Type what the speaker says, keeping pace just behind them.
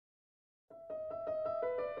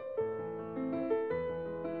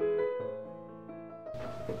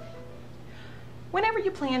Whenever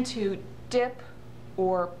you plan to dip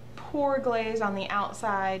or pour glaze on the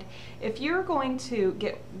outside, if you're going to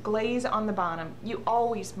get glaze on the bottom, you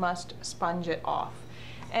always must sponge it off.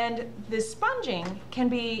 And the sponging can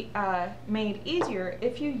be made easier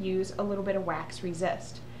if you use a little bit of wax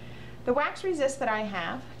resist. The wax resist that I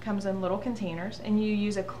have comes in little containers, and you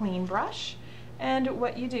use a clean brush, and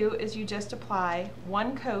what you do is you just apply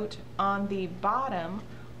one coat on the bottom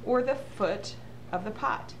or the foot of the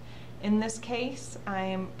pot. In this case, I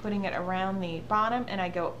am putting it around the bottom, and I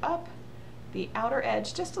go up the outer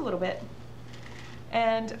edge just a little bit.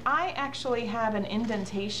 And I actually have an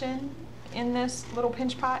indentation in this little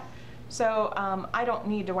pinch pot, so I don't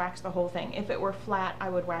need to wax the whole thing. If it were flat, I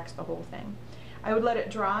would wax the whole thing. I would let it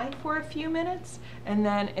dry for a few minutes, and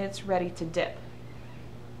then it's ready to dip.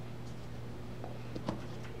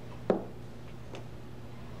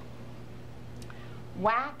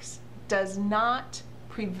 Wax does not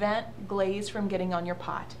prevent glaze from getting on your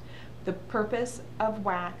pot. The purpose of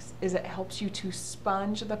wax is it helps you to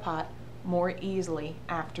sponge the pot more easily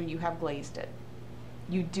after you have glazed it.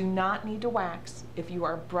 You do not need to wax if you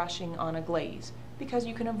are brushing on a glaze, because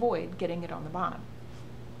you can avoid getting it on the bottom.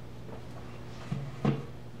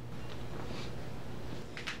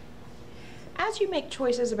 As you make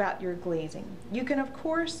choices about your glazing, you can of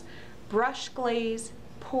course brush glaze,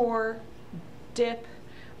 pour, dip,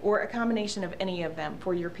 or a combination of any of them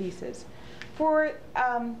for your pieces. For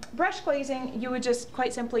brush glazing, you would just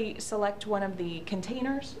quite simply select one of the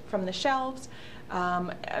containers from the shelves,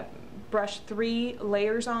 brush 3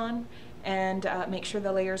 layers on, and make sure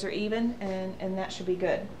the layers are even, and that should be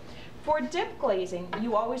good. For dip glazing,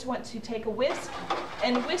 you always want to take a whisk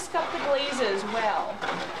and whisk up the glazes well.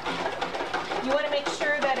 You want to make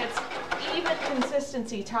sure that it's even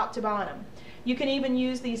consistency top to bottom. You can even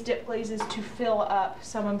use these dip glazes to fill up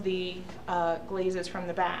some of the glazes from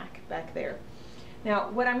the back there.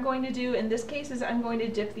 Now, what I'm going to do in this case is I'm going to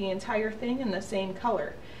dip the entire thing in the same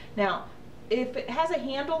color. Now, if it has a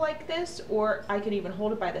handle like this, or I could even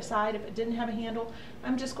hold it by the side if it didn't have a handle,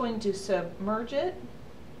 I'm just going to submerge it.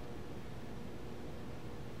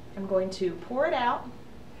 I'm going to pour it out,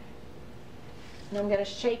 and I'm going to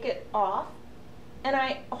shake it off. And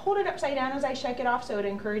I hold it upside down as I shake it off, so it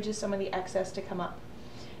encourages some of the excess to come up.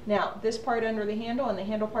 Now, this part under the handle and the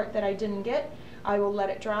handle part that I didn't get, I will let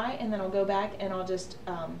it dry, and then I'll go back and I'll just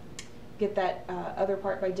get that other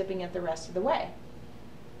part by dipping it the rest of the way.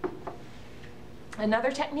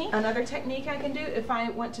 Another technique I can do if I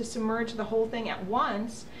want to submerge the whole thing at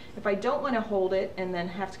once, if I don't want to hold it and then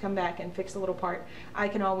have to come back and fix a little part, I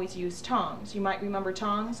can always use tongs. You might remember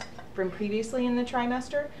tongs from previously in the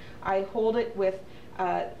trimester. I hold it with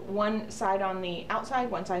one side on the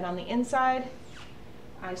outside, one side on the inside.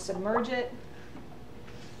 I submerge it,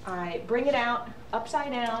 I bring it out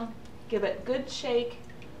upside down, give it a good shake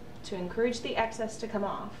to encourage the excess to come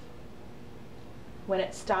off. When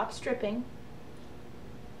it stops dripping,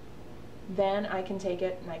 then I can take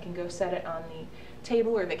it and I can go set it on the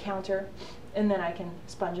table or the counter, and then I can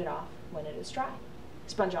sponge it off when it is dry.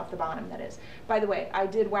 Sponge off the bottom, that is. By the way, I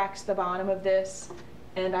did wax the bottom of this,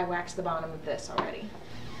 and I waxed the bottom of this already.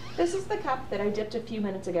 This is the cup that I dipped a few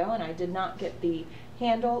minutes ago, and I did not get the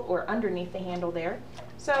handle or underneath the handle there.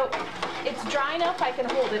 So it's dry enough I can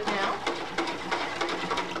hold it now.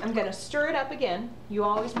 I'm going to stir it up again. You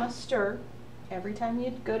always must stir every time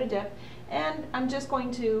you go to dip. And I'm just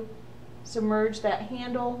going to submerge that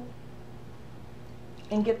handle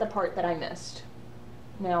and get the part that I missed.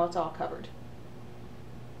 Now it's all covered.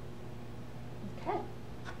 Okay.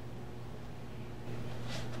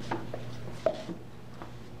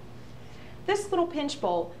 This little pinch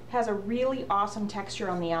bowl has a really awesome texture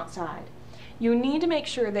on the outside. You need to make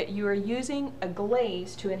sure that you are using a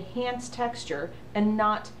glaze to enhance texture and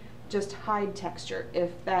not just hide texture,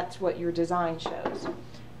 if that's what your design shows.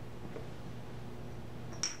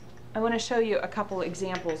 I want to show you a couple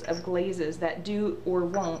examples of glazes that do or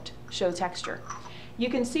won't show texture. You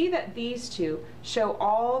can see that these two show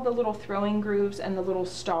all the little throwing grooves and the little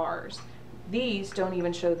stars. These don't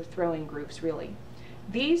even show the throwing grooves really.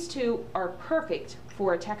 These two are perfect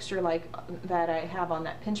for a texture like that I have on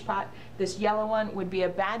that pinch pot. This yellow one would be a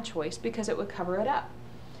bad choice because it would cover it up.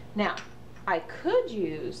 Now, I could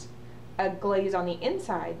use a glaze on the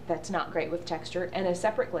inside that's not great with texture and a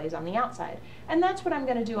separate glaze on the outside. And that's what I'm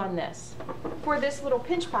going to do on this. For this little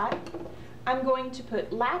pinch pot, I'm going to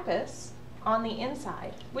put lapis on the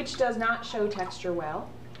inside, which does not show texture well.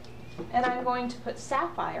 And I'm going to put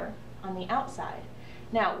sapphire on the outside.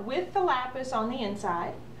 Now, with the lapis on the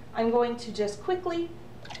inside, I'm going to just quickly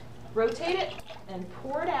rotate it and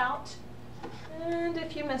pour it out. And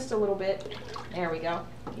if you missed a little bit, there we go.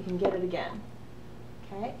 You can get it again.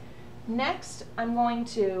 Okay. Next, I'm going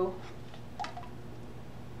to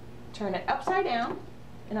turn it upside down,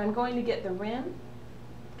 and I'm going to get the rim,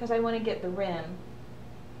 because I want to get the rim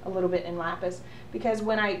a little bit in lapis, because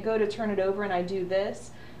when I go to turn it over and I do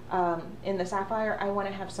this in the sapphire, I want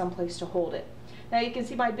to have some place to hold it. Now you can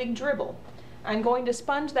see my big dribble. I'm going to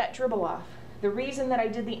sponge that dribble off. The reason that I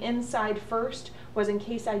did the inside first was in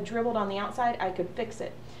case I dribbled on the outside, I could fix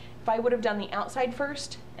it. If I would have done the outside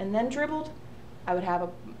first and then dribbled, I would have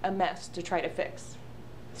a mess to try to fix.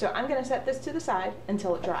 So I'm going to set this to the side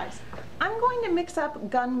until it dries. I'm going to mix up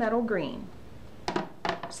gunmetal green.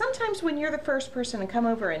 Sometimes when you're the first person to come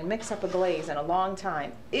over and mix up a glaze in a long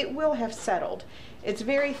time, it will have settled. It's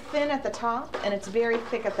very thin at the top and it's very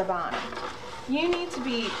thick at the bottom. You need to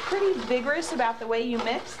be pretty vigorous about the way you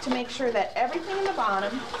mix to make sure that everything in the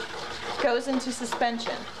bottom goes into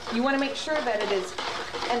suspension. You want to make sure that it is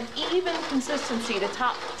an even consistency to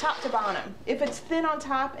top to bottom. If it's thin on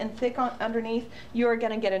top and thick on underneath, you are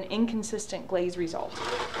going to get an inconsistent glaze result.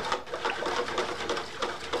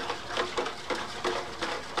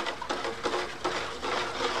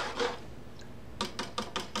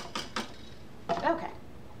 Okay.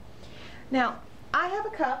 Now, I have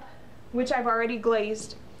a cup which I've already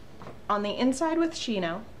glazed on the inside with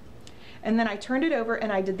Shino, and then I turned it over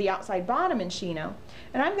and I did the outside bottom in Shino,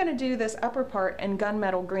 and I'm going to do this upper part in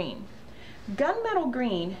gunmetal green. Gunmetal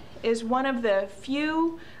green is one of the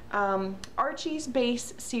few Archie's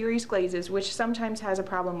base series glazes which sometimes has a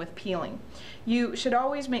problem with peeling. You should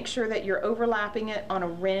always make sure that you're overlapping it on a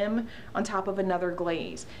rim on top of another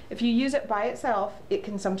glaze. If you use it by itself, it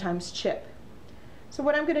can sometimes chip. So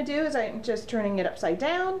what I'm going to do is I'm just turning it upside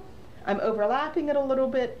down, I'm overlapping it a little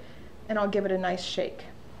bit, and I'll give it a nice shake.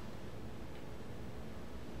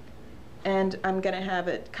 And I'm going to have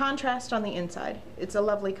it contrast on the inside. It's a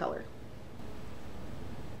lovely color.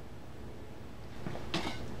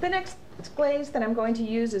 The next glaze that I'm going to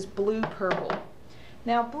use is blue purple.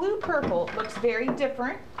 Now blue purple looks very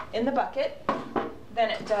different in the bucket than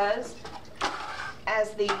it does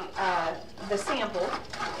as the sample.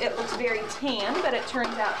 It looks very tan, but it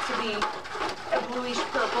turns out to be a bluish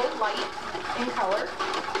purple, light in color.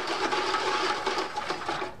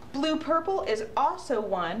 Blue purple is also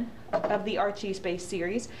one of the Archie's base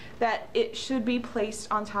series that it should be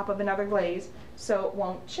placed on top of another glaze so it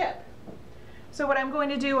won't chip. So what I'm going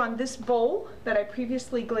to do on this bowl that I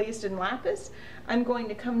previously glazed in lapis, I'm going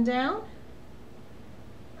to come down,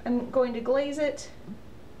 I'm going to glaze it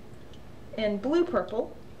in blue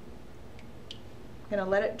purple. I'm going to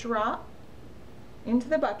let it drop into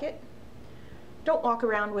the bucket. Don't walk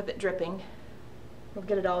around with it dripping. We'll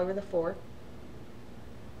get it all over the floor.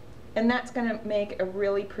 And that's going to make a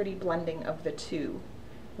really pretty blending of the two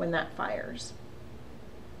when that fires.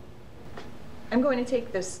 I'm going to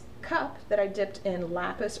take this cup that I dipped in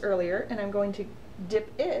lapis earlier, and I'm going to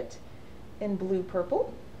dip it in blue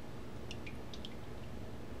purple.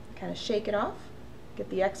 Kind of shake it off, get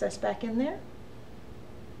the excess back in there.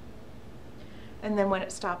 And then when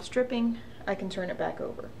it stops dripping, I can turn it back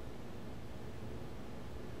over.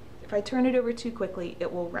 If I turn it over too quickly,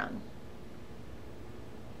 it will run.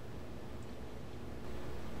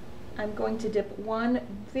 I'm going to dip one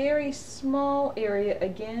very small area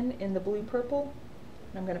again in the blue purple,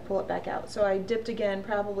 and I'm going to pull it back out. So I dipped again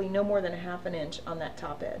probably no more than 1/2 inch on that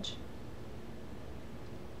top edge.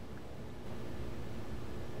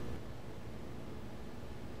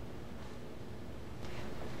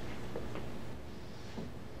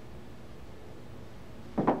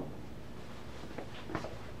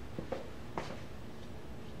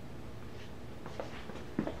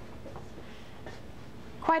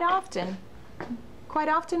 Quite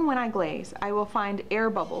often when I glaze, I will find air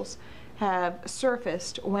bubbles have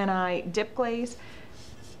surfaced when I dip glaze.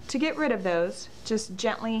 To get rid of those, just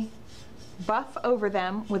gently buff over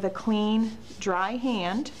them with a clean, dry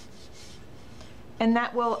hand, and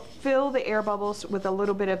that will fill the air bubbles with a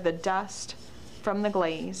little bit of the dust from the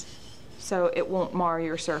glaze, so it won't mar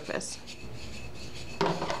your surface.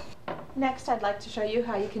 Next, I'd like to show you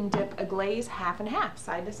how you can dip a glaze half and half,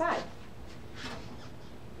 side to side.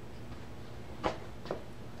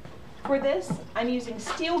 For this, I'm using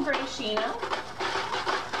steel gray Shino.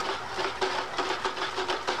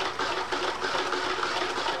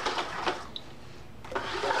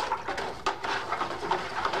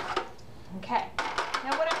 Okay,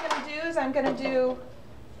 now what I'm going to do is I'm going to do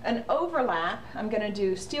an overlap. I'm going to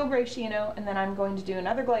do steel gray Shino, and then I'm going to do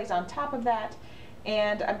another glaze on top of that,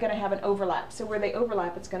 and I'm going to have an overlap. So where they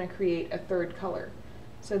overlap, it's going to create a third color.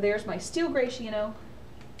 So there's my steel gray Shino.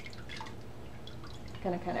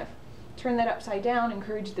 Going to kind of turn that upside down,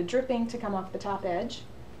 encourage the dripping to come off the top edge.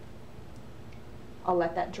 I'll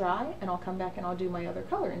let that dry and I'll come back and I'll do my other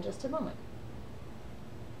color in just a moment.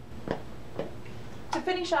 To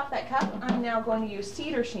finish off that cup, I'm now going to use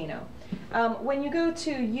cedar chino. When you go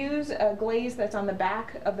to use a glaze that's on the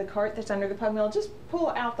back of the cart that's under the pug mill, just pull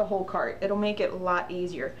out the whole cart. It'll make it a lot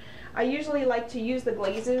easier. I usually like to use the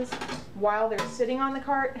glazes while they're sitting on the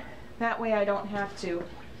cart. That way I don't have to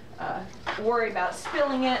worry about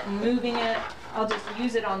spilling it and moving it. I'll just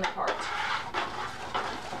use it on the cart.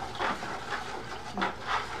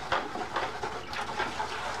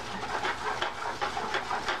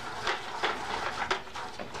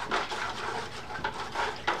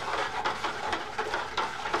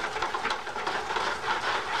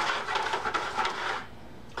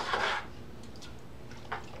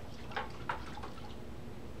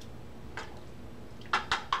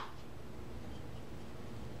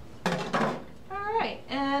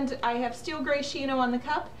 And I have steel gray chino on the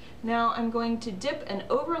cup. Now I'm going to dip and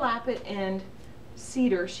overlap it in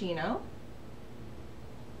cedar chino.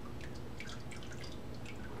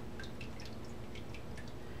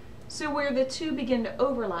 So where the two begin to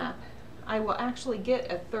overlap, I will actually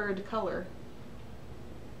get a third color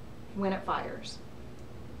when it fires.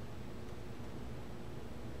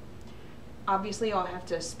 Obviously I'll have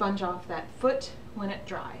to sponge off that foot when it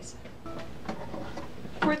dries.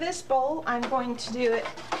 For this bowl, I'm going to do it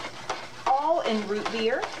all in root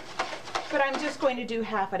beer, but I'm just going to do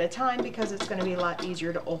half at a time because it's going to be a lot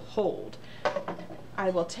easier to hold.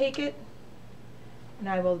 I will take it and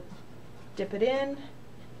I will dip it in,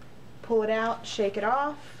 pull it out, shake it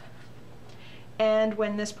off, and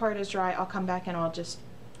when this part is dry, I'll come back and I'll just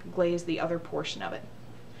glaze the other portion of it,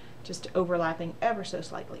 just overlapping ever so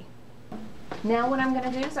slightly. Now what I'm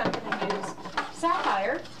going to do is I'm going to use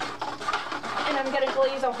sapphire. And I'm going to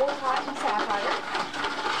glaze a whole pot in sapphire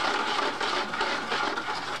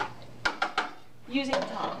using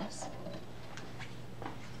tongs.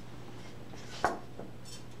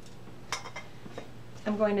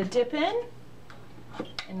 I'm going to dip in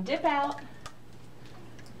and dip out,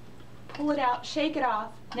 pull it out, shake it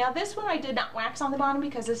off. Now this one I did not wax on the bottom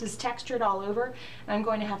because this is textured all over, and I'm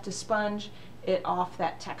going to have to sponge it off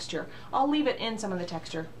that texture. I'll leave it in some of the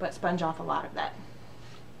texture, but sponge off a lot of that.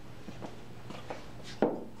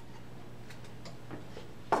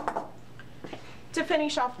 To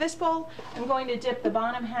finish off this bowl, I'm going to dip the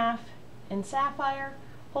bottom half in sapphire,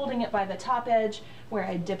 holding it by the top edge where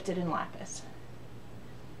I dipped it in lapis.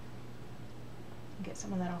 Get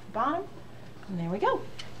some of that off the bottom, and there we go.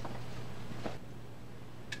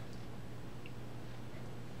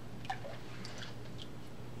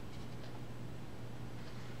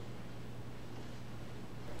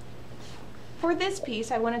 For this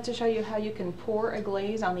piece, I wanted to show you how you can pour a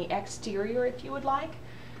glaze on the exterior if you would like.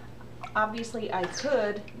 Obviously I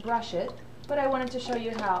could brush it, but I wanted to show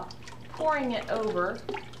you how pouring it over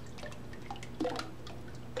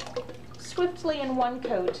swiftly in one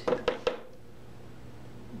coat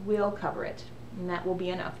will cover it, and that will be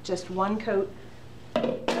enough. Just one coat,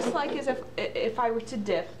 just like as if I were to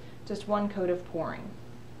dip, just one coat of pouring.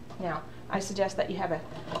 Now I suggest that you have a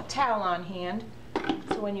towel on hand,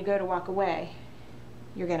 so when you go to walk away,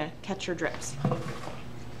 you're going to catch your drips.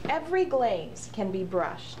 Every glaze can be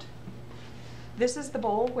brushed. This is the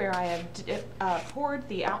bowl where I have poured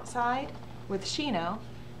the outside with chino,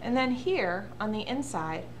 and then here on the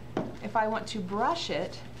inside, if I want to brush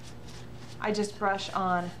it, I just brush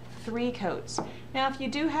on 3 coats. Now if you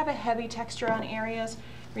do have a heavy texture on areas,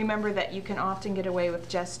 remember that you can often get away with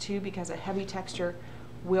just 2 because a heavy texture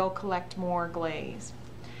will collect more glaze.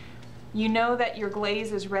 You know that your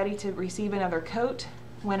glaze is ready to receive another coat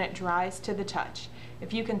when it dries to the touch.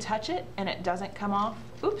 If you can touch it and it doesn't come off,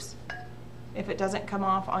 oops, if it doesn't come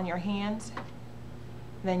off on your hands,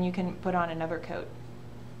 then you can put on another coat.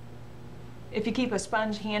 If you keep a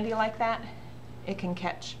sponge handy like that, it can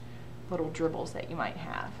catch little dribbles that you might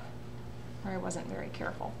have, or I wasn't very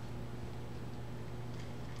careful.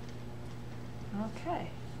 Okay.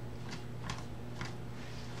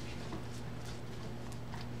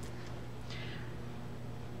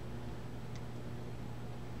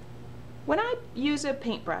 When I use a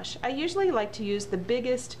paintbrush, I usually like to use the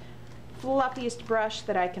biggest, fluffiest brush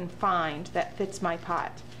that I can find that fits my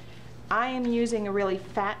pot. I am using a really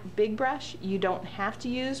fat, big brush. You don't have to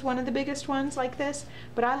use one of the biggest ones like this,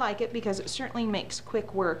 but I like it because it certainly makes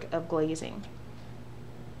quick work of glazing.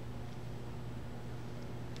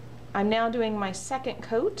 I'm now doing my second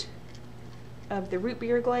coat of the root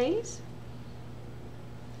beer glaze.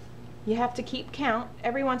 You have to keep count.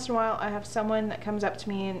 Every once in a while I have someone that comes up to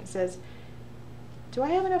me and says, "Do I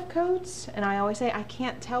have enough coats?" And I always say, "I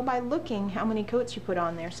can't tell by looking how many coats you put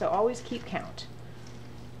on there, so always keep count."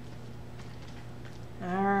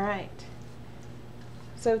 All right.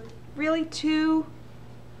 So really two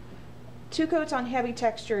coats on heavy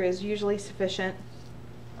texture is usually sufficient.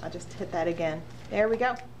 I'll just hit that again. There we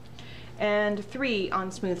go. And 3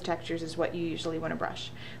 on smooth textures is what you usually want to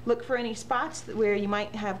brush. Look for any spots where you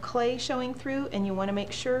might have clay showing through, and you want to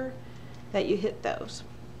make sure that you hit those.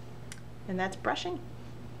 And that's brushing.